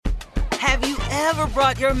Have you ever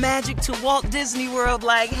brought your magic to Walt Disney World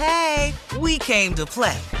like, hey, we came to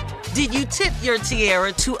play? Did you tip your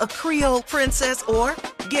tiara to a Creole princess or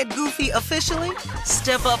get goofy officially?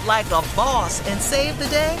 Step up like a boss and save the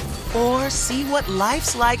day? Or see what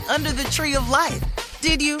life's like under the tree of life?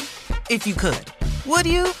 Did you? If you could. Would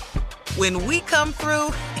you? When we come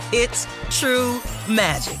through, it's true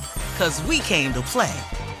magic. 'Cause we came to play.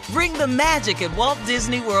 Bring the magic at Walt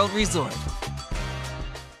Disney World Resort.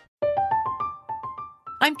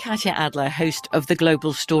 I'm Katya Adler, host of The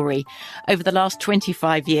Global Story. Over the last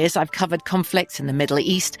 25 years, I've covered conflicts in the Middle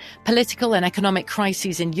East, political and economic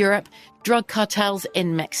crises in Europe, drug cartels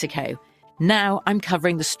in Mexico. Now I'm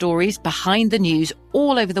covering the stories behind the news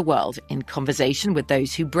all over the world in conversation with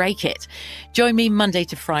those who break it. Join me Monday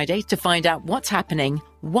to Friday to find out what's happening,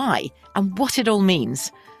 why, and what it all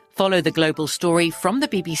means. Follow The Global Story from the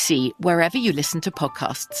BBC wherever you listen to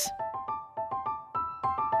podcasts.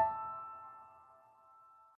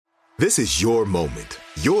 This is your moment,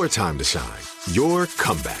 your time to shine, your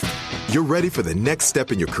comeback. You're ready for the next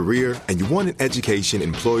step in your career, and you want an education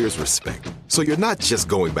employers respect. So you're not just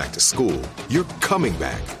going back to school, you're coming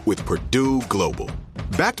back with Purdue Global.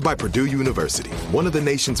 Backed by Purdue University, one of the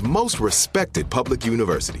nation's most respected public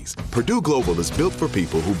universities, Purdue Global is built for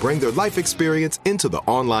people who bring their life experience into the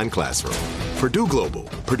online classroom. Purdue Global,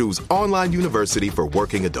 Purdue's online university for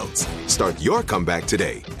working adults. Start your comeback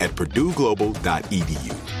today at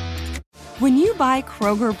purdueglobal.edu. When you buy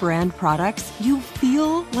Kroger brand products, you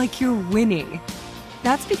feel like you're winning.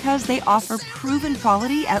 That's because they offer proven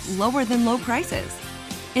quality at lower than low prices.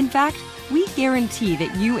 In fact, we guarantee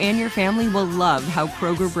that you and your family will love how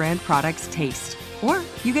Kroger brand products taste, or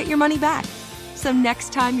you get your money back. So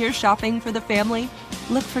next time you're shopping for the family,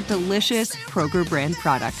 look for delicious Kroger brand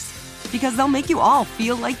products, because they'll make you all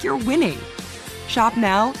feel like you're winning. Shop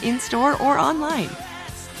now, in-store, or online.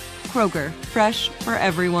 Kroger, fresh for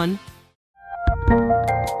everyone.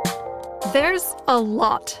 There's a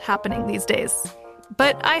lot happening these days,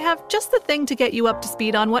 but I have just the thing to get you up to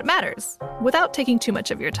speed on what matters without taking too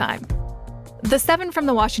much of your time. The 7 from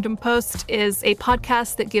the Washington Post is a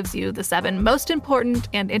podcast that gives you the 7 most important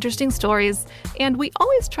and interesting stories, and we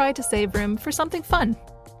always try to save room for something fun.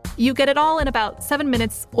 You get it all in about 7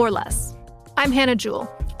 minutes or less. I'm Hannah Jewell.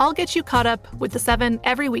 I'll get you caught up with the 7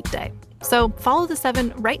 every weekday. So follow the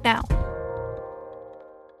 7 right now.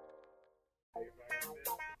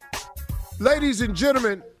 Ladies and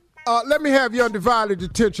gentlemen, let me have your undivided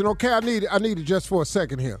attention, okay? I need it just for a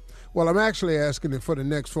second here. Well, I'm actually asking it for the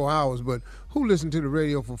next 4 hours, but who listened to the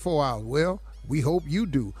radio for 4 hours? Well, we hope you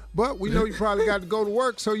do. But we know you probably got to go to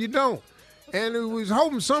work, so you don't. And we was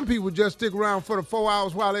hoping some people just stick around for the 4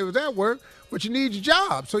 hours while they was at work, but you need your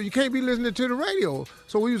job, so you can't be listening to the radio.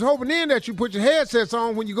 So we was hoping then that you put your headsets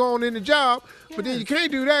on when you go on in the job, but then you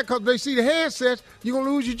can't do that because they see the headsets, you're going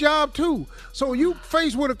to lose your job too. So you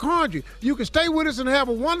faced with a quandary. You can stay with us and have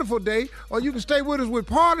a wonderful day, or you can stay with us with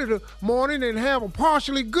part of the morning and have a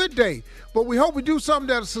partially good day. But we hope we do something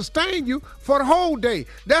that'll sustain you for the whole day.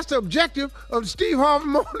 That's the objective of the Steve Harvey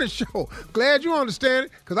Morning Show. Glad you understand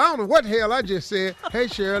it, because I don't know what the hell I just said. Hey,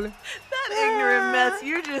 Shirley. That ignorant mess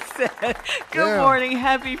you just said. Good morning.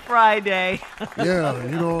 Happy Friday. Yeah,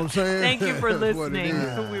 you know what I'm saying? Thank you for listening.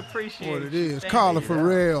 We appreciate what it is. Carla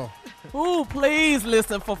Farrell. Ooh, please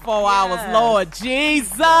listen for 4 hours, Lord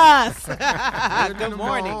Jesus. Good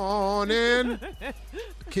morning.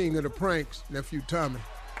 King of the pranks, Nephew Tommy.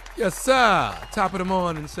 Yes, sir. Top of the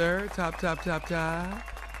morning, sir. Top. Top time.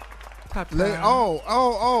 Oh. I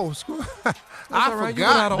all right. forgot. You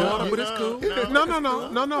went out of order, but it's cool.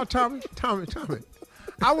 No, Tommy.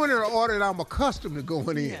 I went in an order that I'm accustomed to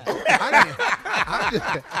going in.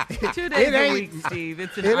 2 days a week, Steve.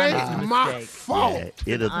 It's an honest mistake. It ain't my fault.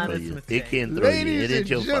 It can throw Ladies you. It ain't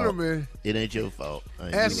your and gentlemen, fault. It ain't your fault.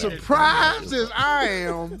 As surprised as I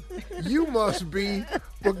am, you must be.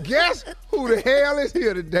 But guess who the hell is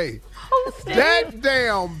here today? That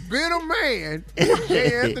damn bitter man,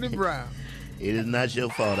 J. Anthony Brown. It is not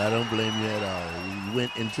your fault. I don't blame you at all. You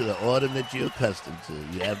went into the order that you're accustomed to.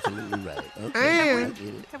 You're absolutely right. Okay.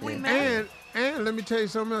 And let me tell you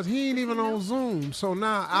something else. He ain't even on Zoom. So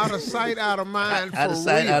now, out of sight, out of mind. Out of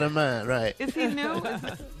sight, out of mind. Right. Is he new?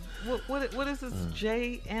 What is this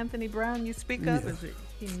J. Anthony Brown you speak of? Is it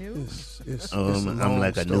he new? I'm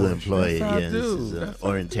like a new employee. Yes, this is an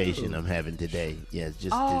orientation I'm having today. Yes,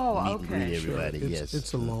 just to meet and greet everybody. Yes,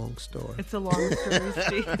 it's a long story. It's a long story,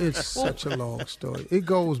 Steve. It's such a long story. It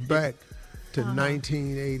goes back to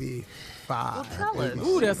 1985. Well, tell us.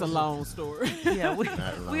 Ooh, that's a long story. Yeah, we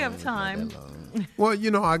have time. Well,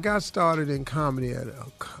 I got started in comedy at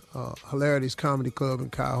Hilarities Comedy Club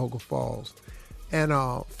in Cuyahoga Falls. And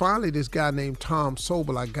finally, this guy named Tom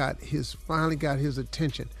Sobel, finally got his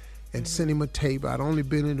attention and sent him a tape. I'd only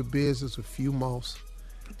been in the business a few months.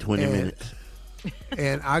 20 minutes.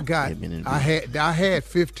 And I had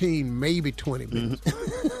 15, maybe 20 minutes.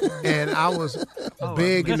 And I was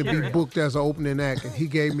begging to be booked as an opening act, and he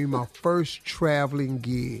gave me my first traveling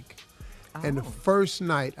gig. And the first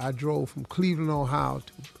night I drove from Cleveland, Ohio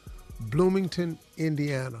to Bloomington,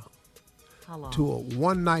 Indiana, to a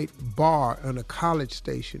one-night bar on a college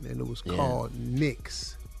station, and it was called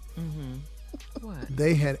Nick's. Mm-hmm. What?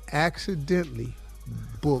 They had accidentally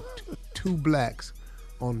booked two blacks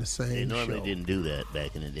on the same show. They normally didn't do that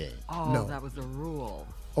back in the day. Oh, No. that was the rule.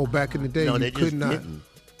 Oh, back in the day, No, they you could just not. didn't.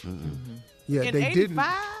 Mm-hmm. Yeah, In they 85?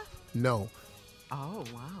 didn't. No, Oh,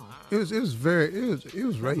 wow. it was racist. It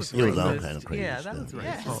was all kind of crazy Yeah, stuff. that was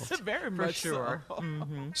racist. Yes, very For much sure. so.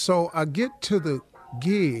 Mm-hmm. So I get to the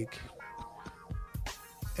gig,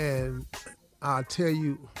 and I'll tell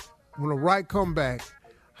you, when I come back,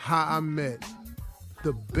 how I met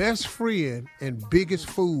the best friend and biggest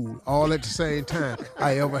fool all at the same time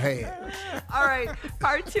I ever had. All right,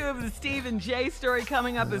 part 2 of the Steve and Jay story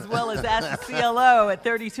coming up, as well as Ask the CLO at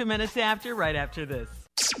 32 minutes after, right after this.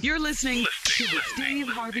 You're listening to the Steve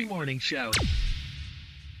Harvey Morning Show.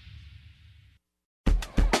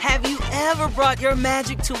 Have you ever brought your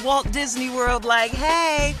magic to Walt Disney World like,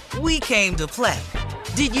 hey, we came to play?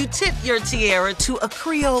 Did you tip your tiara to a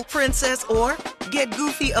Creole princess or get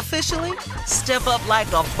goofy officially? Step up like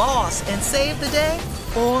a boss and save the day?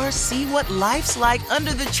 Or see what life's like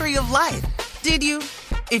under the tree of life? Did you?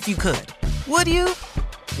 If you could. Would you?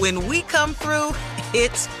 When we come through,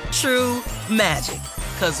 it's true magic.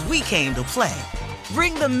 'Cause we came to play.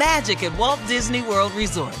 Bring the magic at Walt Disney World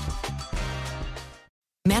Resort.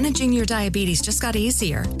 Managing your diabetes just got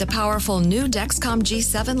easier. The powerful new Dexcom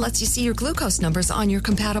G7 lets you see your glucose numbers on your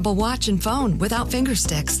compatible watch and phone without finger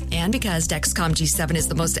sticks. And because Dexcom G7 is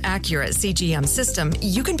the most accurate CGM system,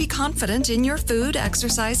 you can be confident in your food,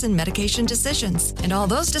 exercise, and medication decisions. And all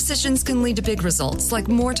those decisions can lead to big results, like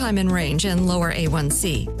more time in range and lower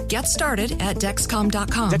A1C. Get started at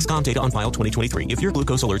Dexcom.com. Dexcom data on file 2023. If your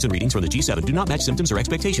glucose alerts and readings from the G7 do not match symptoms or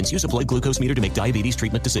expectations, use a blood glucose meter to make diabetes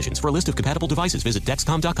treatment decisions. For a list of compatible devices, visit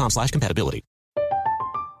Dexcom.com/compatibility.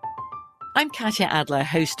 I'm Katya Adler,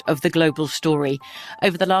 host of The Global Story.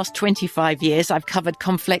 Over the last 25 years, I've covered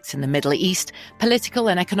conflicts in the Middle East, political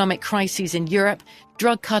and economic crises in Europe,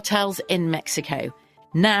 drug cartels in Mexico.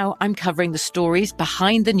 Now I'm covering the stories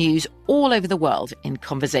behind the news all over the world in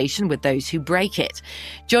conversation with those who break it.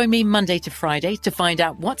 Join me Monday to Friday to find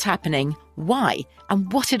out what's happening, why,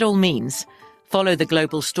 and what it all means. Follow The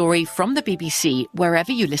Global Story from the BBC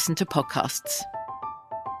wherever you listen to podcasts.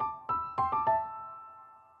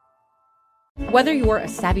 Whether you're a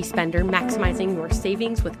savvy spender maximizing your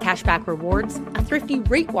savings with cashback rewards, a thrifty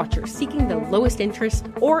rate watcher seeking the lowest interest,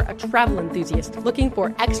 or a travel enthusiast looking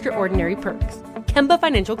for extraordinary perks, Kemba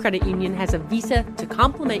Financial Credit Union has a visa to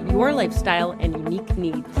complement your lifestyle and unique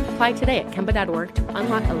needs. Apply today at Kemba.org to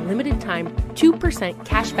unlock a limited-time 2%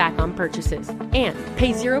 cash back on purchases and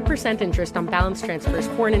pay 0% interest on balance transfers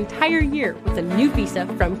for an entire year with a new visa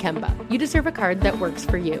from Kemba. You deserve a card that works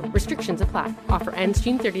for you. Restrictions apply. Offer ends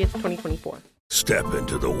June 30th, 2024. Step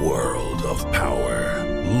into the world of power,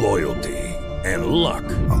 loyalty, and luck.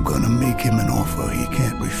 I'm gonna make him an offer he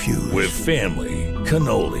can't refuse. With family,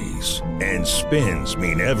 cannolis, and spins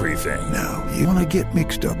mean everything. Now, you wanna get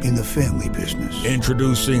mixed up in the family business.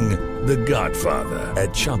 Introducing The Godfather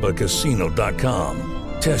at ChumbaCasino.com.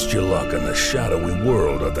 Test your luck in the shadowy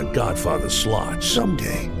world of The Godfather slot.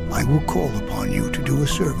 Someday, I will call upon you to do a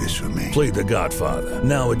service for me. Play The Godfather,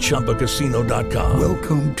 now at ChumbaCasino.com.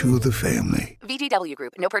 Welcome to the family. VGW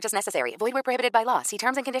Group. No purchase necessary. Void where prohibited by law. See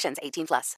terms and conditions. 18+.